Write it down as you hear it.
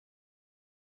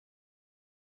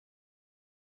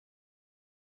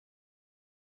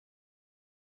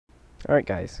Alright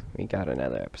guys, we got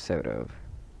another episode of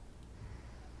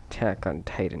Attack on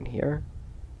Titan here.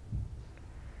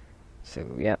 So,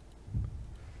 yeah.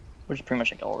 Which is pretty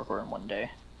much like all record in one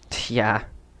day. Yeah.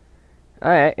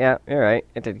 Alright, yeah, you're right.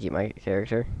 I did keep my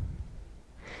character.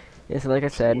 Yeah, so like I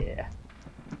said, Yeah.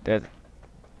 there's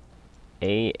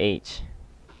ep6,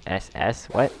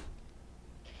 what?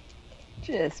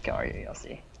 Just come over here, you'll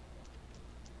see.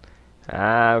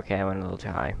 Ah, okay, I went a little too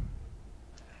high.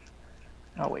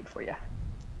 I'll wait for you.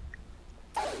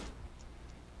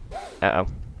 Uh-oh.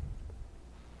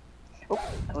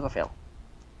 Oh, that was a fail.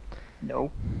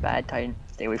 No, bad Titan.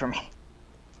 Stay away from me.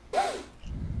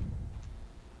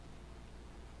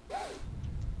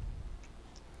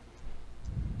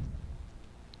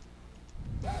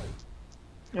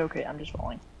 Okay, I'm just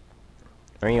falling.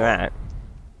 Where are you at?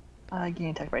 Getting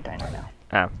attacked by a Titan right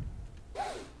now. Oh.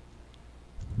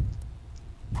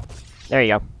 There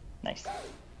you go. Nice.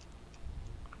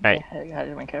 Right. Yeah, how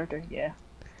did my character? Yeah.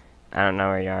 I don't know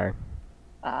where you are.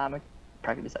 I'm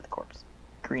practically beside the corpse.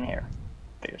 Green hair.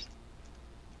 Figures.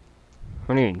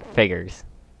 What do you mean, figures?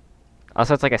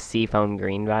 Also, it's like a seafoam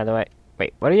green, by the way.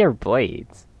 Wait, what are your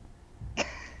blades?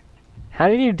 How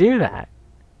did you do that?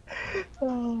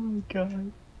 Oh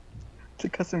god. It's a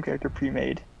custom character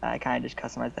pre-made. I kind of just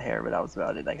customized the hair, but that was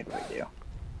about it I could really do.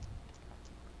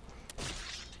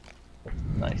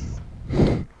 Nice.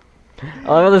 I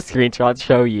love how the screenshots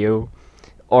show you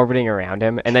orbiting around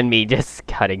him, and then me just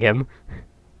cutting him.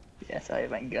 Yes, I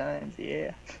have my guns,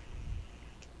 yeah.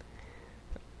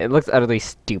 It looks utterly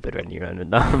stupid when you run with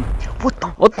them. What the?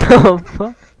 What the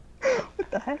fuck?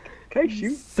 What the heck? Can I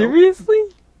shoot? Seriously?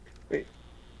 Wait.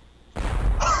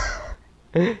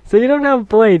 So you don't have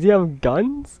blades, you have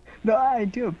guns? No, I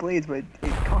do have blades, but it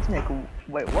cost me like,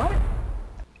 wait, what?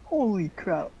 Holy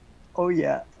crap. Oh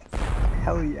yeah.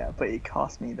 Hell yeah, but it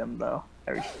cost me them though.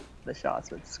 The shots,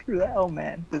 but screw that. Oh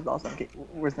man, this is awesome. Okay,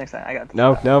 where's the next time? I got this.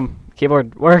 No,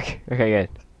 keyboard, work. Okay, good.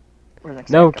 Where's the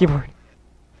next No, time? keyboard.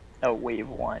 Oh, wave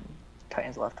one.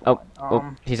 Titans left Oh, one.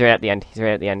 oh, he's right at the end. He's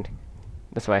right at the end.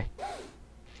 This way.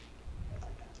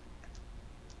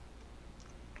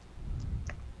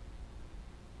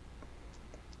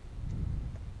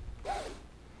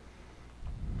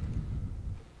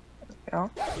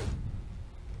 Go.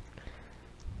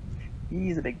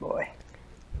 He's a big boy.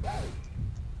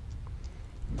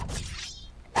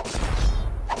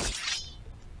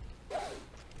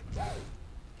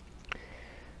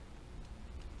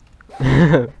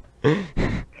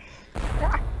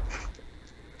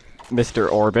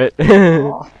 Mr. Orbit.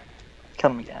 Aw. Kill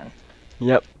him again.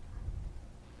 Yep.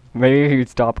 Maybe you'd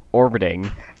stop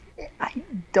orbiting. I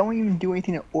don't even do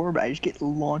anything to orbit. I just get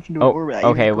launched into an Oh, orbit.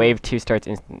 okay, wave 2 starts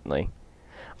instantly.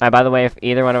 By the way, if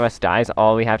either one of us dies,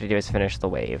 all we have to do is finish the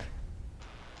wave.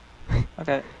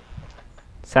 Okay.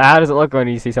 So how does it look when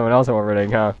you see someone else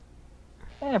orbiting, huh?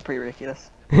 Pretty ridiculous.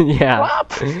 Yeah.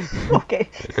 Whop! Okay.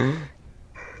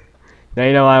 Now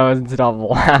you know why I wasn't stop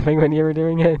laughing when you were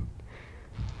doing it?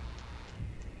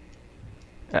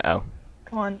 Uh-oh.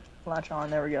 Come on, latch on.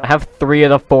 There we go. I have 3 of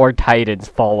the 4 Titans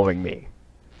following me.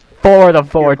 4 of the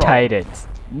 4 Your problem. Titans.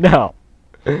 No.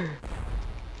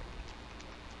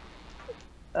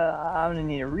 I'm gonna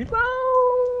need a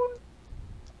reload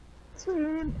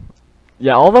soon.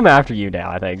 Yeah, all of them after you now,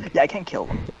 I think. Yeah, I can't kill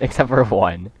them. Except for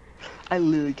 1. I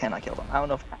literally cannot kill them. I don't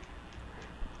know if.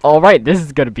 Alright, this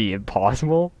is gonna be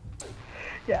impossible.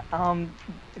 Yeah.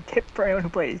 Tip for anyone who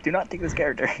plays: do not take this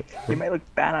character. He might look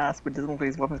badass, but doesn't look like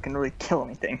his weapons can really kill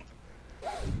anything.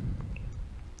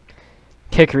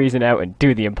 Kick reason out and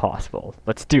do the impossible.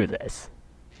 Let's do this.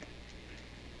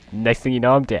 Next thing you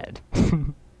know, I'm dead.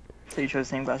 So you chose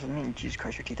the same class as me, and Jesus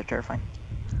Christ, your teeth are terrifying.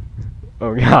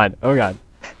 Oh god, oh god.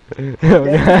 Yeah, Oh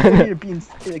you need to god. be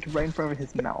like right in front of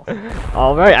his mouth.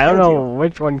 Alright, I don't Killed know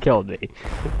which one killed me.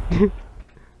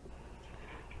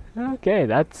 Okay,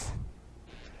 that's...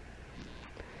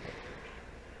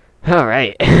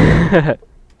 Alright. Okay,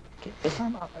 this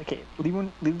time, okay,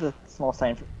 leave the small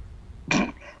sign for,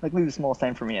 leave the small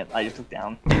sign for me. I just took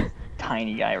down this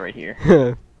tiny guy right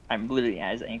here. I'm literally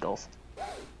at his ankles.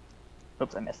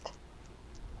 Oops, I missed.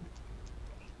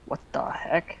 What the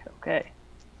heck? Okay.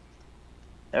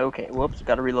 Okay, whoops,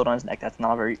 gotta reload on his neck. That's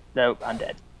not very. No, I'm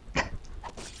dead.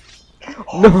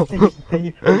 No. Thank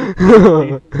you.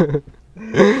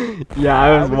 Yeah,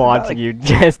 I was was about watching to- you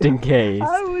just in case.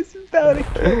 I was about to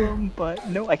kill him, but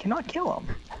no, I cannot kill him.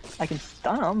 I can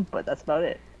stun him, but that's about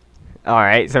it.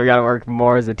 Alright, so we gotta work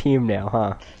more as a team now,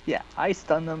 huh? Yeah, I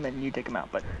stun them and you take them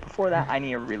out. But before that, I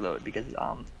need a reload because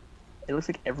it looks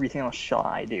like every single shot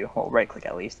I do, well, right click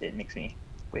at least, it makes me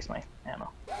waste my ammo.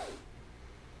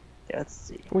 Yeah, let's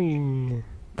see. Whee.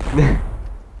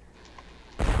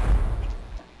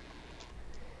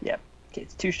 Okay,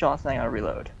 it's 2 shots, and I gotta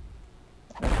reload.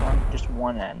 This one, just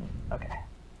one end. Okay.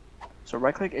 So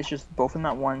right click is just both of them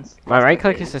at once. My right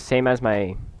click is the same as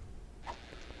my...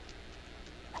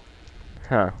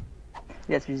 Huh.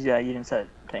 Yeah, it's because you didn't set it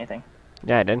to anything.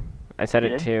 Yeah, I did. I set You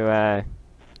it did? to,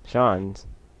 Sean's.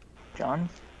 John?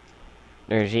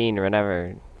 Or Jean, or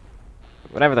whatever.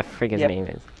 Whatever the frig his Yep. name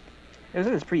is. It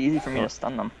was pretty easy for me to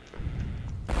stun them.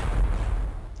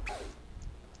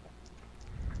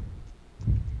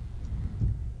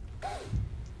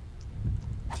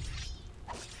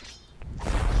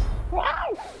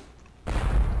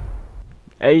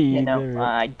 Hey, Yeah, no,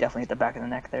 I definitely hit the back of the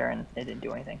neck there, and it didn't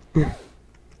do anything.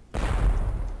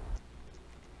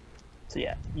 So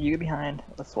yeah, you get behind.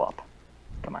 Let's swap.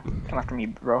 Come on, come after me,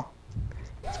 bro.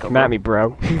 Let's go. Come at me,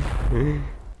 bro. Okay,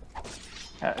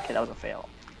 that was a fail,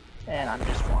 and I'm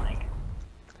just flying.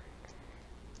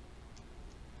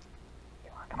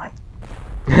 Come on, come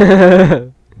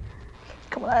on.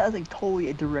 That was like totally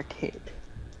a direct hit.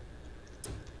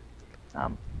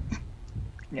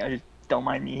 Just don't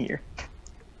mind me here.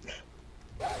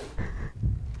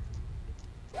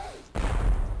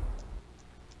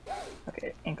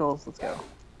 Okay, ankles, let's go.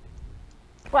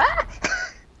 Ah!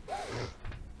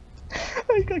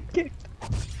 I got kicked.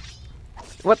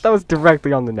 What? That was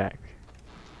directly on the neck.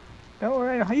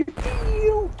 Alright, how you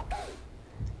feel?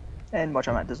 And watch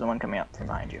out, there's one coming up from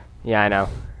behind you. Yeah, I know.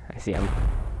 I see him.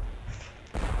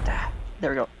 There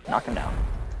we go, knock him down.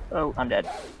 Oh, I'm dead.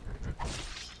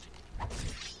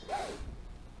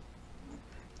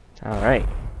 Alright.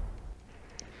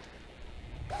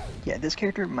 Yeah, this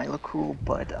character might look cool,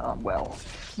 but, well,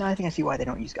 now I think I see why they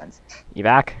don't use guns. You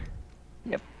back?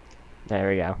 Yep. There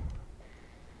we go.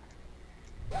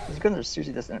 These guns are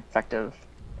seriously just ineffective.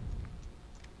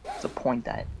 It's a point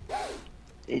that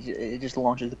it just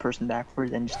launches the person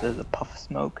backwards and just does a puff of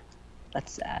smoke.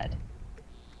 That's sad.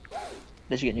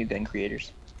 They should get new gun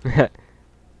creators.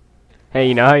 Hey,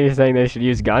 you know how you're saying they should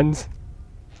use guns?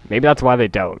 Maybe that's why they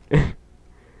don't.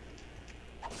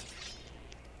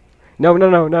 No.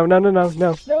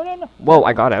 No. Whoa,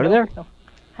 I got out of there? No.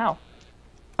 How?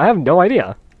 I have no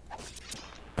idea.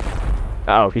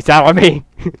 Oh, he's out on me.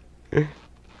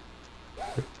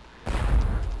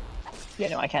 Yeah,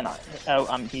 no, I cannot.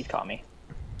 Oh, he's caught me.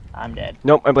 I'm dead.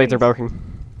 Nope, my blades are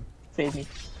broken. Save me.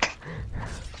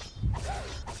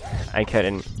 I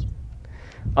couldn't.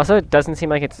 Also, it doesn't seem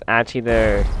like it's actually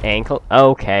their ankle.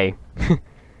 Oh, okay.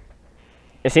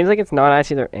 It seems like it's not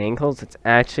actually their ankles, it's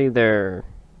actually their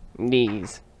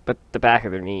knees. But the back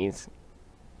of their knees.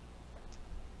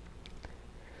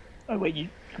 Oh, wait, you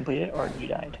completed it or you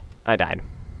died? I died.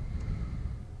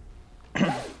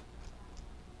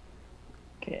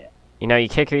 Okay. You know, you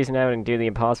kick reason out and do the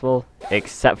impossible,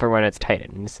 except for when it's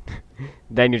Titans.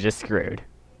 Then you're just screwed.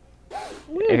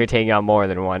 If you're taking on more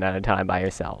than one at a time by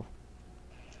yourself.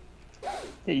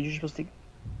 Yeah, you're supposed to...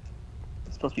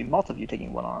 It's supposed to be multiple of you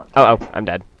taking one on. Oh, I'm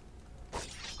dead.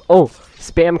 Oh,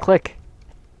 spam click.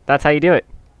 That's how you do it.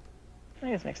 I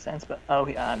guess it makes sense, but... Oh,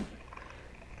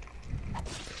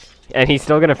 And he's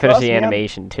still gonna finish Trust the me,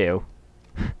 animation too.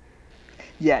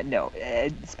 yeah, no.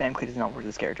 Spam click does not work with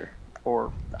this character.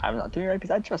 Or, I'm not doing it right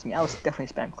because trust me, I was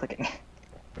definitely spam clicking.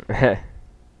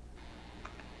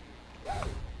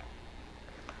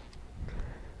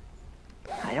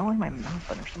 I don't like my mouse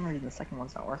button. For some reason, the second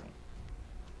one's not working.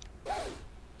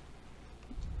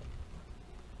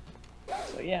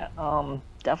 So yeah,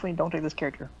 definitely don't take this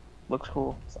character. Looks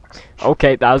cool, sucks.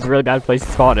 Okay, that was a really bad place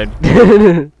spotted.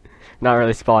 Not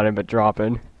really spotted, but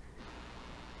dropping.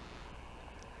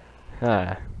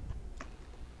 Yeah,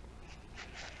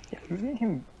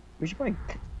 we should probably...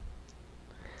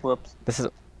 Whoops. This is...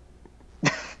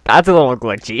 That's a little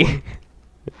glitchy.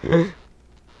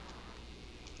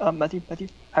 Matthew,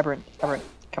 Aberrant,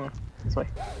 come on, this way.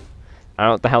 I don't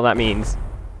know what the hell that means.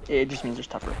 It just means there's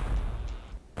tougher.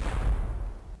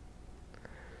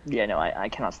 Yeah, no, I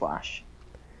cannot slash.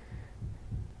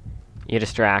 You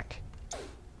distract.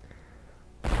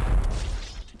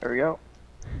 There we go.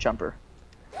 Jumper.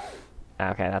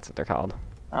 Okay, that's what they're called.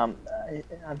 I'm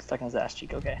stuck in his ass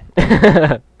cheek, okay.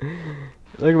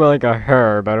 Look more like a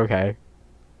her, but okay.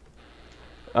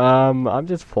 I'm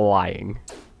just flying.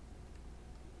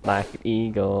 Black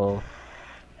Eagle.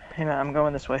 Hey man, I'm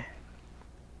going this way.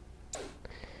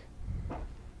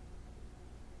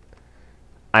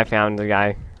 I found the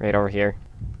guy right over here.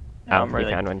 Oh, we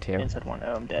Really found one too. inside one.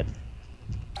 Oh, I'm dead.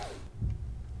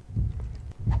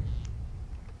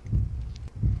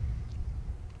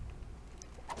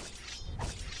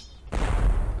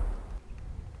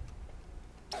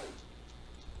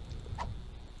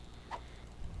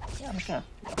 Yeah, I'm just gonna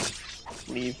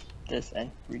leave this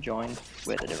and rejoined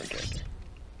with a different character.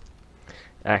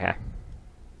 Okay.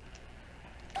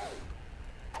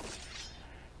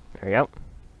 There we go.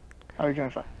 I'll rejoin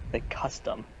for the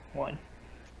custom one.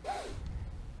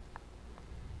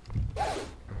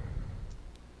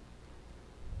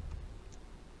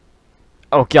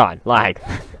 Oh god, lag.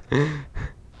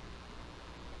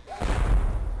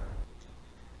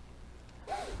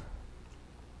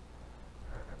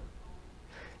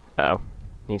 Uh-oh.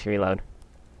 Need to reload.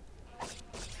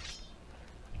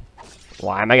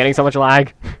 Why am I getting so much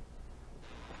lag?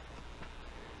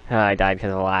 I died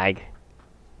because of lag.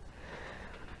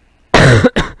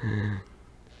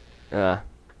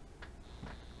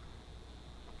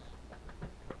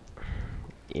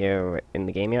 You in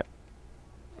the game yet?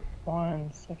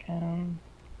 1 second.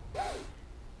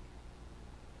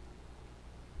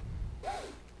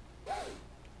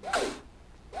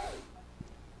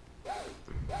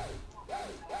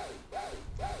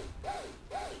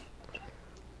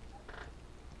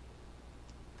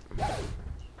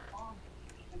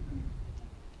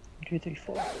 Two, three,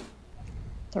 four.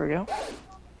 There we go.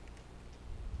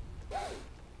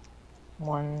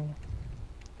 1.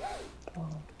 Go.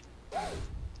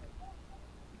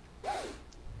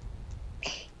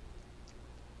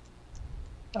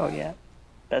 Oh yeah,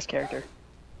 best character.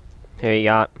 Who you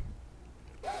got?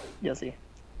 You'll see.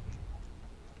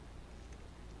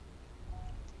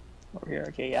 Over here,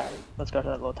 okay, yeah. Let's go to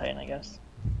that low titan, I guess.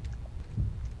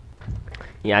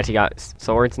 You actually got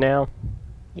swords now?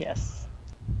 Yes.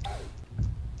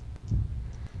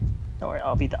 Don't worry,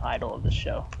 I'll be the idol of this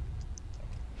show.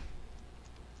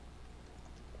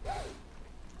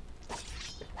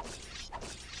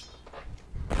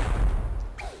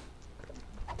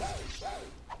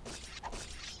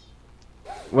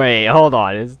 Wait, hold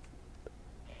on.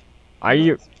 Are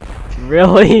you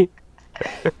really?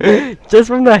 Just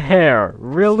from the hair,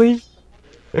 really?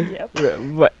 Yep.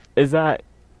 What is that?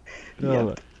 Yep.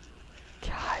 Oh,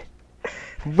 God.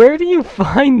 Where do you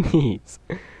find these?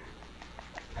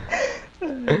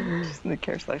 Just in the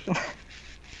care selection.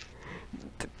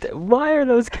 Why are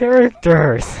those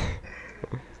characters?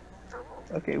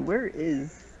 Okay, where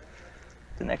is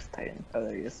the next titan? Oh,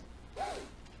 there he is.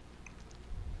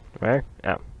 Where?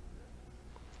 Oh.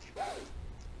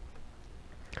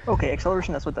 Okay,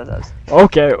 acceleration, that's what that does.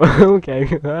 Okay,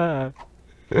 okay. Ah.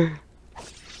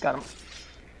 Got him.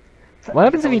 What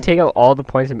happens if you take out all the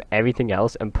points from everything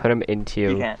else and put them into...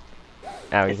 You can't.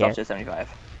 Oh, you It's up can't? to 75.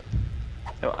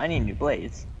 So I need new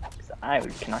blades. Because I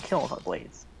cannot kill him without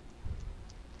blades.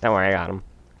 Don't worry, I got him.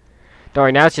 Don't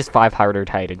worry, now it's just 5 harder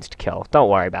titans to kill. Don't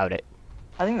worry about it.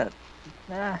 I think that...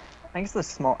 Nah, I guess the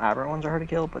small aberrant ones are hard to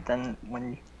kill, but then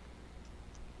when you...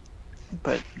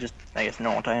 But just, I guess,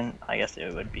 normal titan, I guess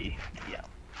it would be the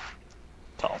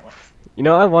tall ones. You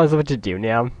know what I want what to do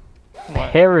now?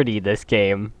 What? Parody this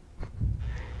game.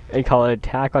 And call it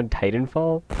Attack on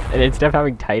Titanfall. And instead of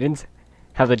having titans,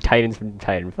 have the titans from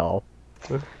Titanfall.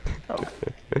 Oh.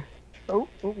 Oh,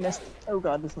 missed. Oh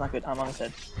god, this is not good. I'm on his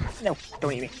head. No,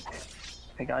 don't eat me.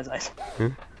 Okay, got his eyes.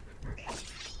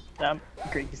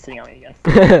 Great, he's sitting on me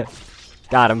again.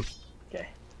 Got him. Okay.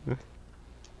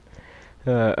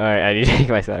 Alright, I need to take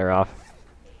my center off.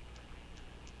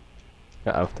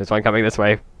 Uh-oh, there's one coming this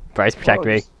way. Bryce, protect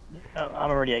me.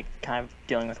 I'm already like, kind of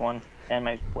dealing with one, and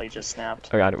my blade just snapped.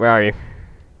 Oh god, where are you?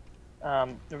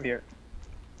 Over here.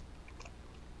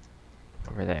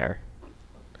 Over there.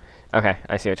 Okay,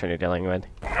 I see which one you're dealing with.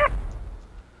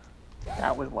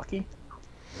 That was lucky.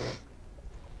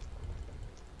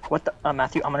 What the?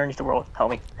 Matthew, I'm underneath the world.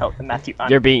 Help me. Help, Matthew.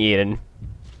 You're being eaten.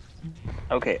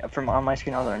 Okay, from on my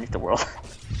screen, I was underneath the world.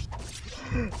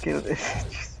 Okay,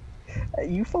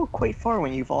 you fall quite far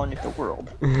when you fall underneath the world.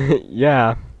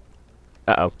 Yeah.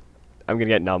 Uh-oh. I'm gonna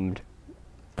get numbed.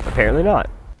 Apparently not.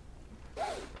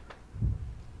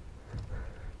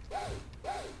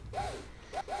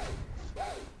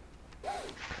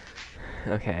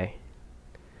 Okay.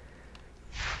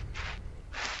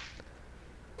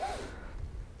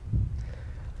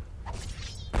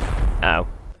 Oh.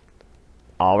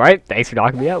 Alright, thanks for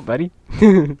knocking me out, buddy.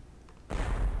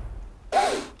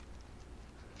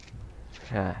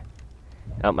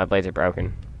 Oh, my blades are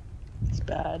broken.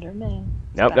 Spider-Man.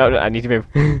 Nope, no, I need to move.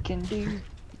 Can do.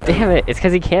 Damn it, it's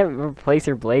because you can't replace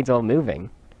your blades while moving.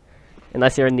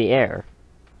 Unless you're in the air.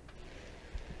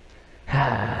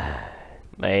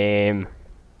 Lame.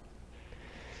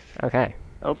 Okay.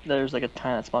 Oh, there's like a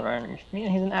tiny spot right underneath me,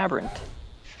 and he's an aberrant.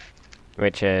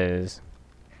 Which is...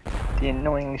 The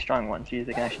annoyingly strong one, so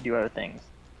they can actually do other things.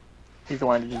 He's the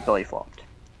one that just belly flopped.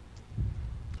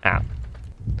 Ow.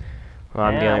 Well,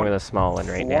 I'm Yeah, dealing with a small one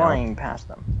right now. Flying past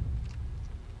them.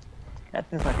 I think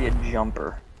this might be a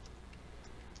jumper.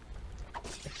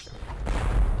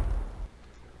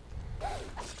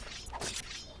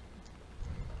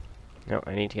 No,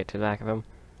 I need to get to the back of him.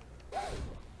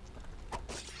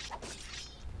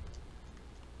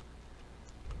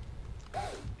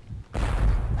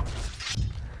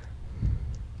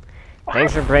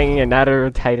 Thanks for bringing another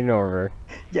Titan over.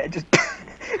 Yeah, just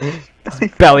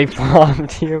Belly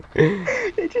flopped you.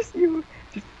 It just you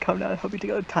just come down, help you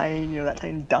take out a Titan, that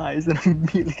Titan dies, and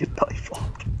immediately gets belly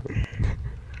flopped.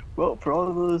 Well, for all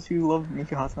of those who love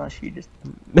Miku Hasana, she just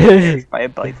perished by a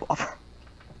belly flop.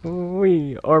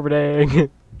 Wee, orbiting.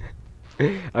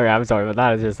 Okay, I'm sorry, but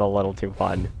that is just a little too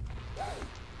fun.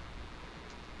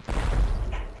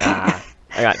 Ah,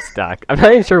 I got stuck. I'm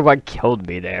not even sure what killed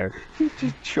me there. He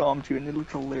just chomped you, and it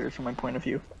looked hilarious from my point of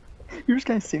view. You're just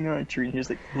kind of sitting there on a tree, and he just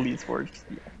like leads forward. Just,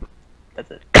 yeah. That's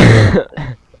it. That's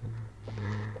it.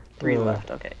 3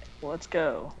 left. Okay, well, let's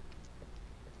go.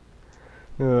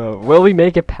 Will we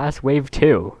make it past wave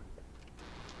 2?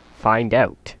 Find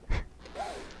out.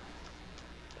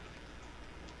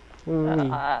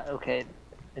 Okay.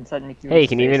 Inside Miku. Hey, you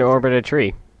can even orbit a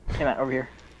tree. Hey, Matt, over here.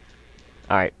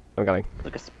 Alright, I'm going.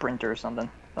 Like a sprinter or something.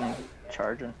 I'm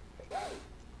charging.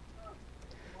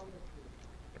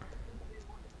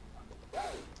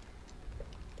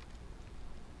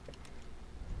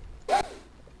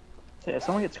 So if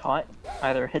someone gets caught,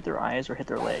 either hit their eyes or hit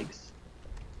their legs.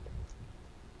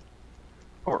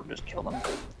 Or just kill them.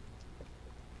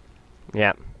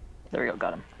 Yeah. There we go,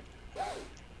 got him.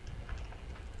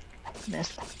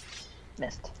 Missed.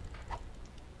 Missed.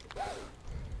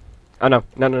 Oh no,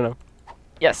 no.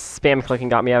 Yes, spam clicking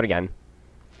got me out again.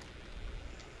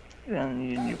 You're gonna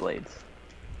need new blades.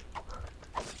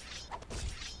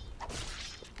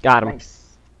 Got him.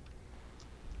 Nice.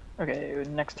 Okay,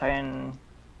 next Titan.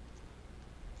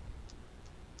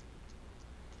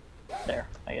 There,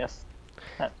 I guess.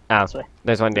 Oh, This way.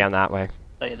 there's one down that way.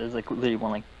 Oh yeah, there's like literally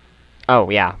one like. Oh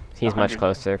yeah, he's much 100.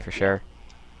 closer for sure.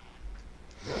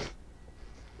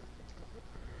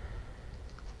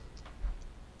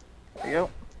 There you go.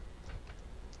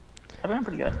 I've been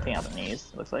pretty good at taking out the knees,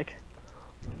 it looks like.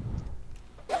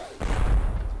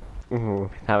 Ooh,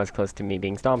 that was close to me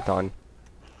being stomped on.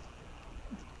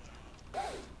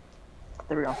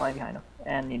 There we go, I'm flying behind him.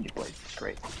 And need new blades.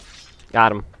 Great.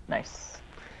 Got him. Nice.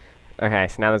 Okay,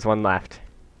 so now there's one left.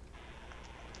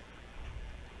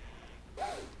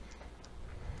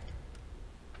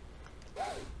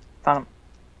 Found him.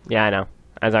 Yeah, I know.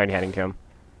 I was already heading to him.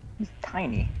 He's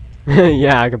tiny.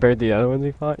 Yeah, compared to the other ones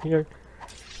we fought here.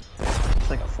 It's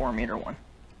like a 4-meter one.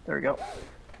 There we go.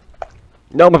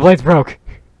 No, my blade's broke!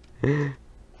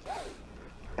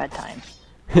 Bad time.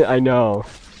 I know.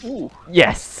 Ooh.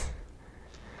 Yes!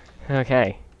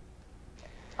 Okay.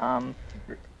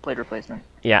 Blade replacement.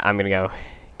 Yeah, I'm gonna go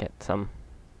get some.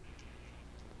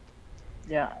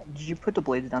 Yeah, did you put the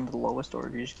blades down to the lowest or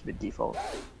did you just keep it default?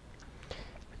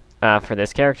 For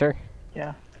this character,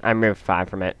 Yeah. I removed 5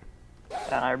 from it.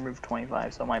 And I removed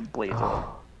 25, so my blades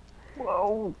are...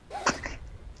 Whoa!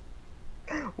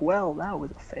 Well, that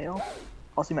was a fail.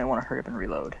 Also, you might want to hurry up and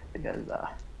reload, because,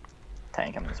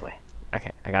 Titan coming this way.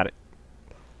 Okay, I got it.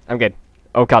 I'm good.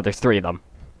 Oh god, there's 3 of them.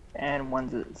 And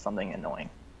one's something annoying.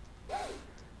 I'll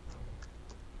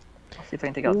see if I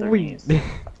can take out their Wee. knees.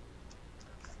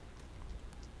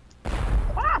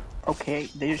 Ah! Okay,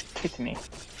 they just kicked me.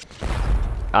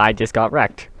 I just got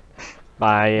wrecked.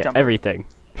 By Jumper. everything.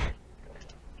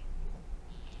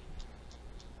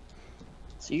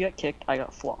 So you got kicked, I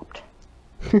got flopped.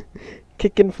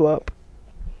 Kick and flop.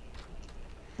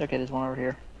 Okay, there's one over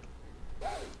here.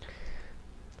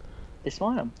 They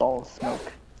spawn a ball of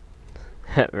smoke.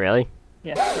 Really?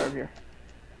 Yeah, they're over here.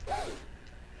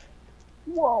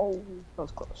 Whoa! That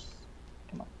was close.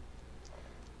 Come on.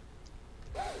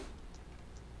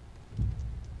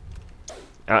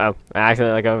 Uh-oh. I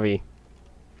accidentally let go of E.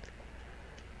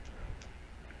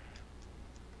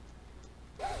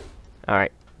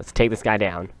 Alright, let's take this guy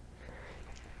down.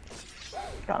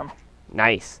 Got him.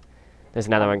 Nice. There's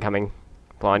another one coming.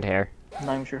 Blonde hair. I'm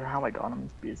not even sure how I got him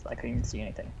because I couldn't even see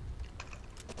anything.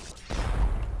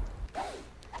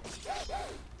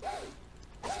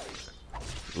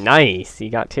 Nice! You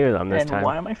got 2 of them this And time.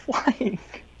 why am I flying?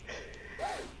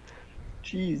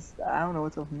 Jeez, I don't know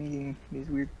what's up with me these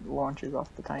weird launches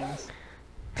off the Titans.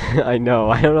 I know.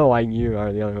 I don't know why you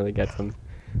are the only one that gets them.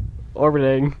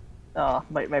 Orbiting. Oh,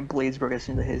 my blades broke as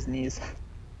soon as I hit his knees.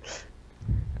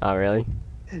 Oh, really?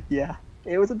 Yeah,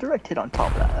 it was a direct hit on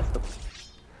top of that. That's the...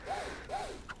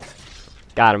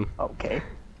 Got him. Okay.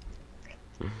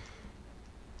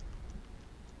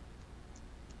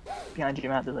 Behind you,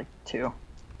 Matt, there's like 2.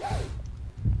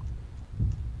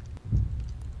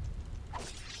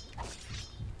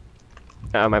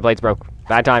 Oh, my blade's broke.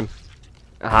 Bad time.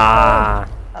 Ah.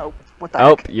 Oh, what the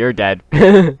Oh, heck? you're dead.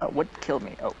 Oh, what killed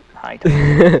me? Oh, hi.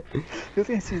 The other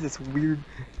thing I see is this weird,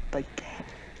 like,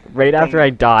 Right after thing. I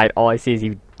died, all I see is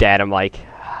you dead. I'm like,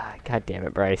 God damn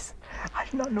it, Bryce. I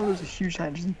did not know there's a huge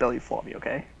giant just belly full of me,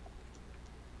 okay?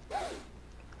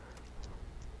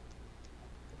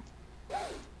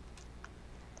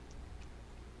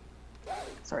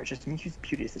 Sorry, just Niku's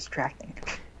beauty is distracting.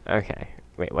 Okay.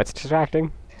 Wait, what's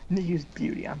distracting? Niku's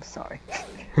beauty, I'm sorry.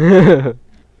 Okay,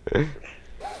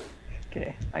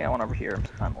 I got one over here.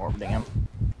 I'm orbiting him.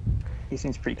 He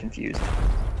seems pretty confused.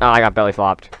 Oh, I got belly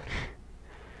flopped.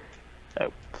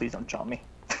 Oh, please don't jump me.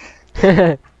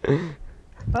 Oh,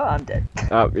 Oh, I'm dead.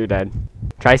 you're dead.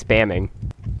 Try spamming.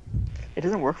 It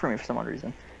doesn't work for me for some odd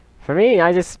reason. For me,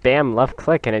 I just spam left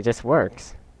click and it just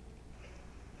works.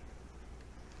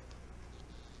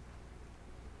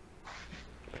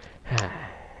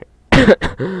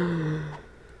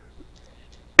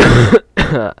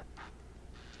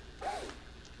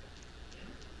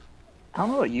 I don't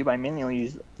know about you, but I mainly only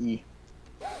use E.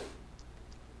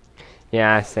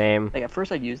 Yeah, same. Like, at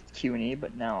first I'd use Q and E,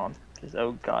 but now I'm just,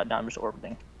 oh god, now I'm just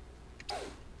orbiting.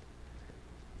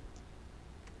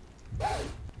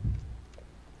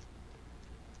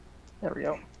 There we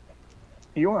go.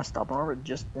 You want to stop an orbit,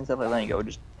 just instead of like letting it go,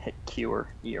 just hit Q or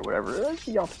E or whatever. That's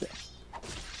the opposite.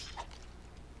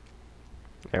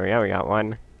 There we go, we got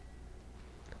one.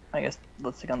 I guess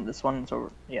let's take on this one.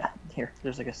 So yeah, here.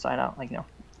 There's like a side out, like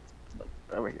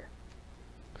over here.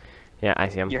 Yeah, I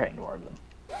see him. You're heading towards them.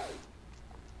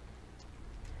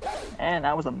 And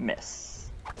that was a miss.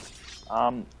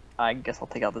 I guess I'll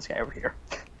take out this guy over here.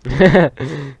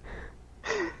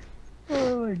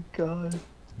 Oh my god.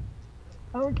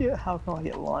 I don't get how come I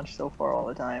get launched so far all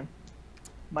the time.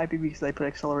 Might be because I put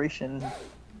acceleration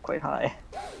quite high.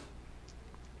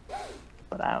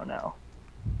 But I don't know.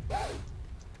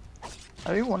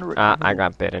 I do wonder what I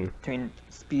got bitten. between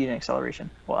speed and acceleration.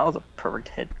 Well, that was a perfect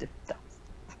hit.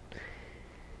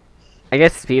 I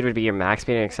guess speed would be your max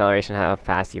speed and acceleration, how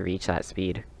fast you reach that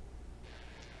speed.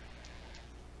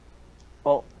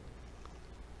 Well,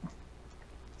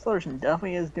 acceleration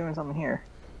definitely is doing something here.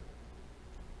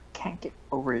 Can't get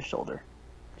over his shoulder.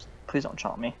 Just, please don't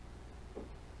chomp me.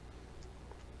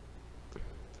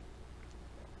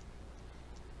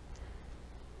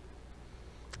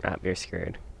 Ah, you're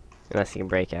screwed. Unless you can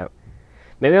break out.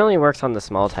 Maybe it only works on the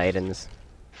small titans.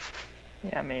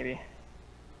 Yeah, maybe.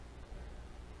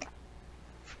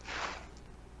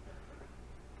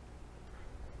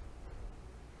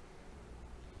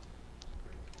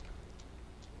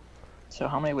 So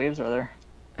how many waves are there?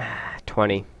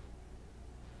 20.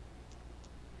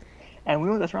 And we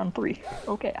went to round 3.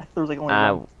 Okay, I thought there was like only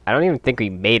one. I don't even think we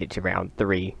made it to round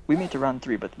 3. We made it to round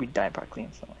 3, but we died practically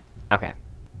instantly. Okay.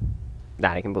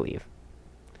 That I can believe.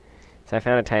 So I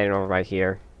found a titan over right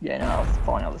here. Yeah, no, I was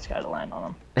falling out of the sky to land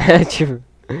on him.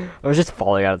 I was just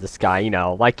falling out of the sky, you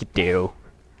know, like you do.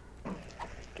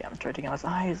 Okay, I'm trying to take out his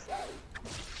eyes.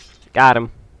 Got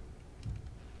him.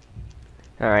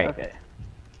 Alright. Okay.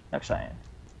 Next giant.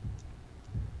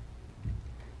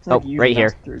 It's Oh, using right here.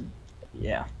 us through-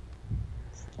 Yeah.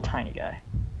 It's a tiny guy.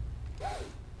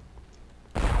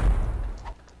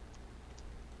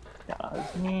 Got on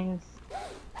his knees.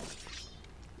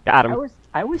 Got him.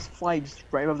 I always fly just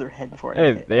right above their head before I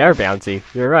Hey, hit. they are bouncy.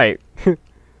 You're right.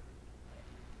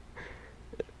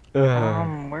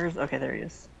 Where's... Okay, there he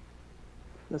is.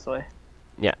 This way.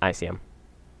 Yeah, I see him.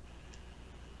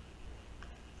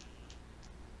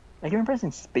 I keep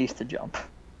pressing space to jump.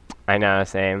 I know,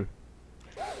 same.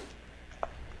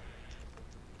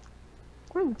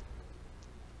 Woo.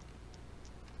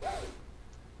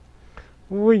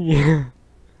 Wee.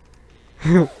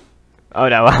 Oh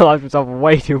no, I lost myself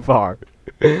way too far.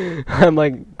 I'm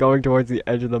like going towards the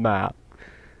edge of the map.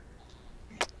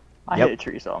 I Yep. hit a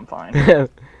tree, so I'm fine.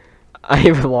 I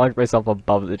even launched myself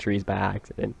above the trees by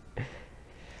accident. It's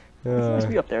a nice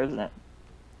view up there, isn't it?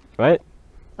 What? It's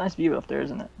a nice view up there,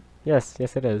 isn't it? Yes,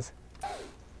 yes it is.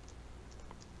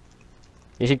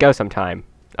 You should go sometime.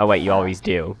 Oh wait, you always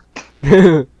do.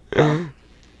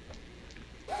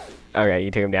 Okay,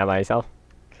 you took him down by yourself?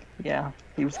 Yeah,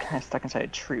 he was kind of stuck inside a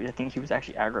tree. I think he was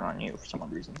actually aggroed on you for some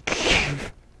odd reason.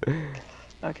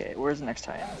 Okay, where's the next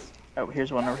Titans? Oh,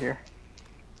 here's one over here.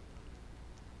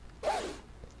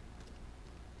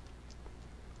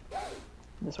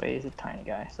 This way is a tiny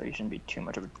guy, so he shouldn't be too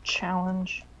much of a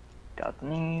challenge. Got the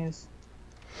knees.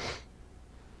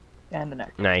 And the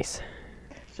neck. Nice.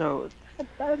 So,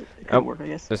 that could work, I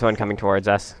guess. There's one coming towards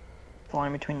us.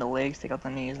 Flying between the legs, take out the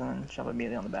knees, and then shove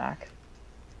immediately on the back.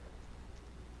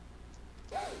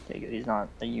 Okay, good. He's not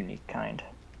a unique kind.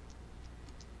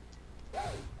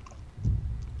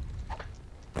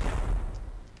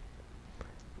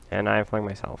 And I flung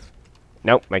myself.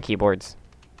 Nope, my keyboard's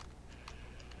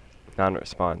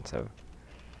non-responsive.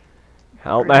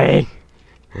 Help me!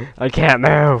 I can't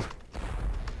move!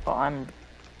 Oh, I don't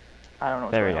know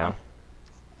what's There we going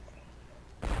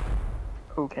go. on.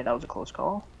 Okay, that was a close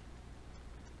call.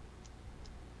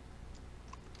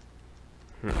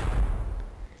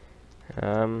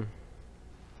 Um,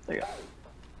 There you go.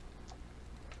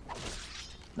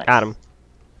 Nice. got him.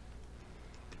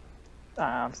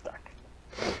 I'm stuck.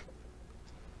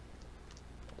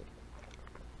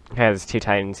 Okay, there's 2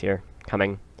 titans here.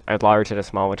 Coming. A large and a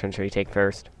small, which one should we take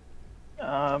first?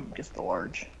 Guess the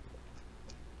large.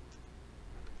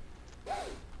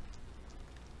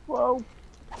 Whoa.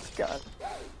 Got it.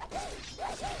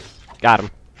 Got him.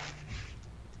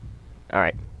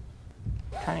 Alright.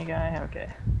 Tiny guy,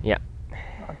 okay. Yep.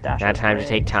 I'll dash Now out time to way.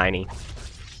 take Tiny.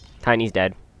 Tiny's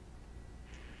dead.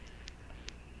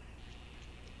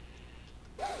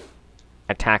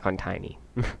 Attack on Tiny.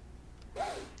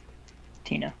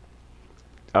 Tina.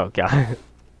 Oh god.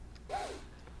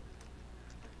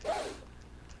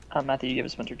 Matthew, you give a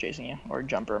Splinter chasing you, or a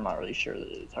Jumper, I'm not really sure,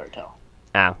 it's hard to tell.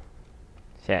 Ow.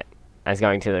 Shit. I was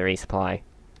going to the resupply.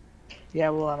 Yeah,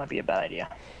 well, that might be a bad idea.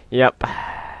 Yep.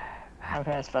 I'm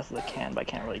going as fast as I can, but I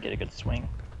can't really get a good swing.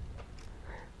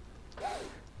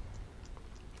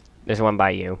 There's one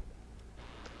by you.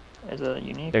 Is it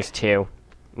unique? There's 2.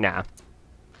 Nah.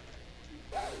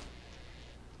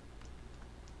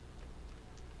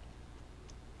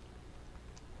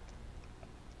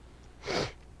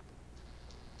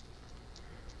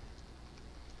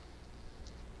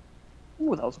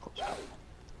 Ooh, that was a close call.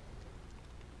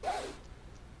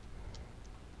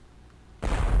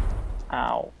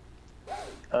 Ow.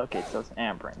 Okay, so it's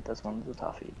Amberant. This one's a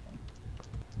toughie.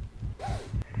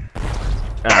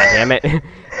 Ah, damn it.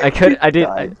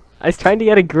 I was trying to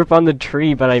get a grip on the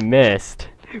tree, but I missed.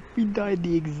 We died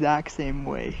the exact same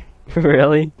way.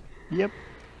 Really? Yep.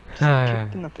 Just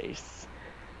kicked in the face.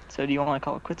 So do you want to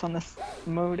call it quits on this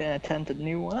mode and attempt a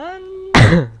new one?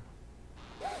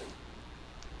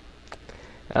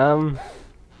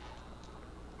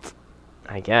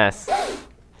 I guess.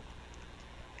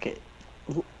 Okay.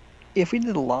 If we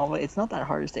did lava, it's not that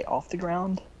hard to stay off the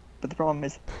ground. But the problem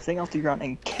is staying off the ground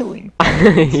and killing.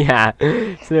 Yeah.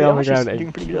 Stay on the Actually ground and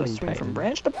doing pretty good at killing swing from Titans.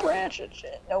 branch to branch and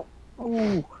shit. Nope.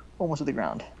 Ooh. Almost to the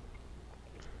ground.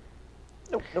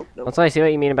 Nope, nope, nope. Also, I see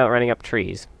what you mean about running up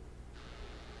trees.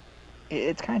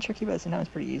 It's kind of tricky, but at the same time, it's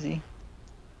pretty easy.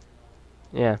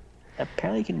 Yeah.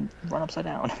 Apparently, you can run upside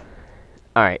down.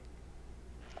 Alright.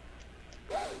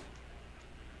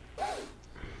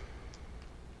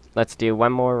 Let's do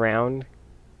one more round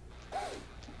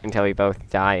until we both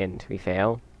die and we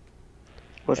fail.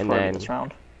 Which And part then- of this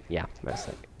round? Yeah, most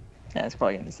likely. Yeah, it's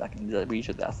probably gonna be second. We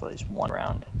should ask at least one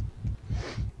round.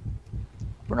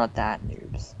 We're not that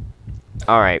noobs.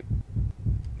 Alright.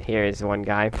 Here is one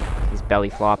guy. He's belly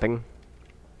flopping.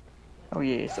 Oh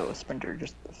yeah, so a sprinter,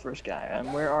 just the first guy.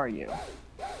 And where are you?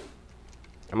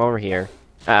 I'm over here.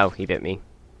 Oh, he bit me.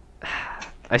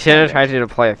 I should have tried to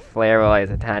deploy a flare while I was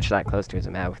attached that close to his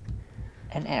mouth.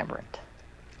 And Aberrant.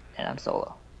 And I'm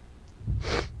solo.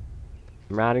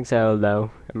 I'm riding solo.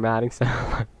 I'm riding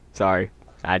solo. Sorry.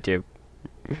 I had to.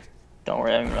 Don't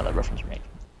worry, I don't even know that reference you're making.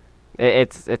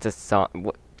 It's a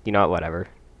song. You know what? Whatever.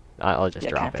 I'll just Yeah,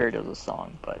 drop Cat Fairy it. does a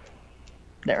song, but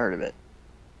never heard of it.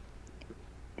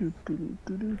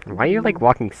 Why are you like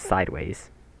walking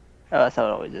sideways? Oh, that's how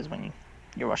it always is when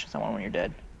you're watching someone when you're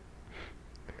dead.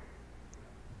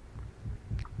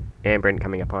 Ambryn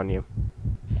coming up on you.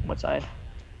 What side?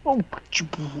 Oh,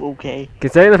 okay.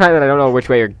 Considering the fact that I don't know which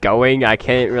way you're going, I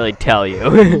can't really tell you.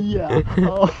 Yeah.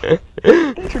 Oh.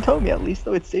 Thanks for telling me at least,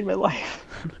 though it saved my life.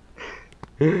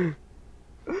 There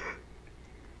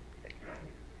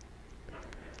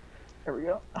we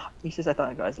go. He says I thought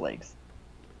I got his legs.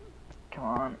 Come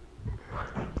on.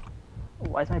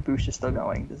 Why is my boost just still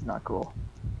going? This is not cool.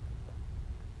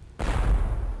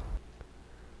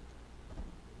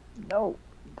 No.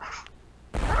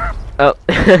 Oh.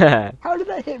 How did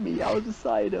that hit me? I was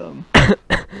beside him.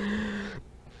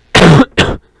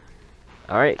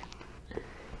 Alright.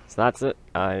 So that's it,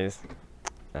 guys.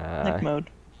 Next mode.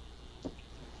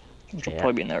 Which will yeah.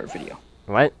 probably be another video.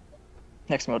 What?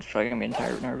 Next mode's probably gonna be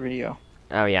another video.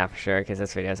 Oh yeah, for sure, because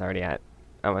this video's already at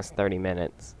almost 30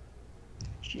 minutes.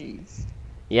 Jeez.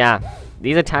 Yeah,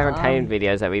 these Attack on Titan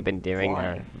videos that we've been doing are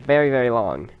flying. very, very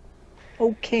long.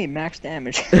 Okay, max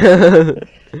damage.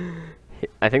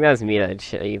 I think that was me that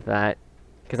achieved that.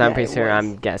 Because I'm Yeah, pretty it sure was.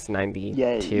 I'm guess 92,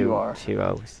 Yeah, you are.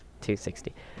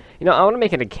 260. You know, I want to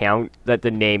make an account that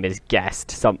the name is guest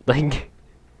something.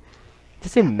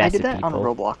 Just say I mess did with that people.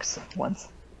 on Roblox once.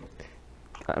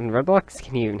 On Roblox,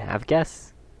 can you even have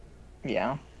guests?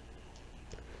 Yeah.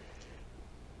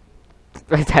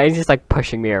 He's just like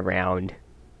pushing me around.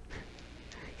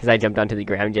 Because I jumped onto the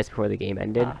ground just before the game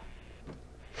ended. Ah.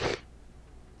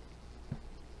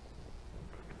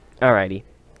 Alrighty.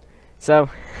 So,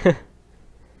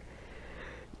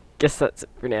 guess that's it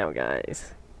for now,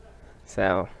 guys.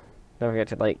 So, don't forget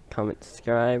to like, comment,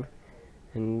 subscribe,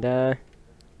 and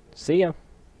see ya.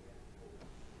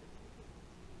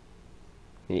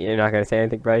 You're not gonna say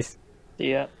anything, Bryce?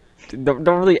 Yeah. Don't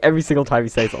really every single time you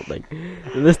say something.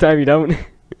 And this time you don't.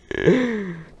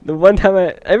 The one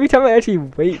time every time I actually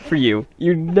wait for you,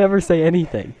 you never say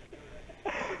anything.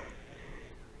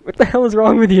 What the hell is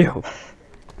wrong with you?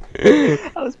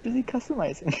 I was busy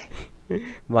customizing.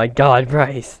 My God,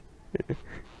 Bryce.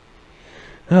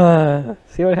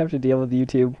 See what I have to deal with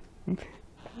YouTube. It's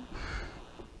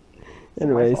my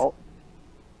Anyways, fault.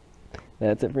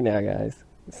 that's it for now, guys.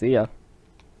 See ya.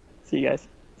 See you guys.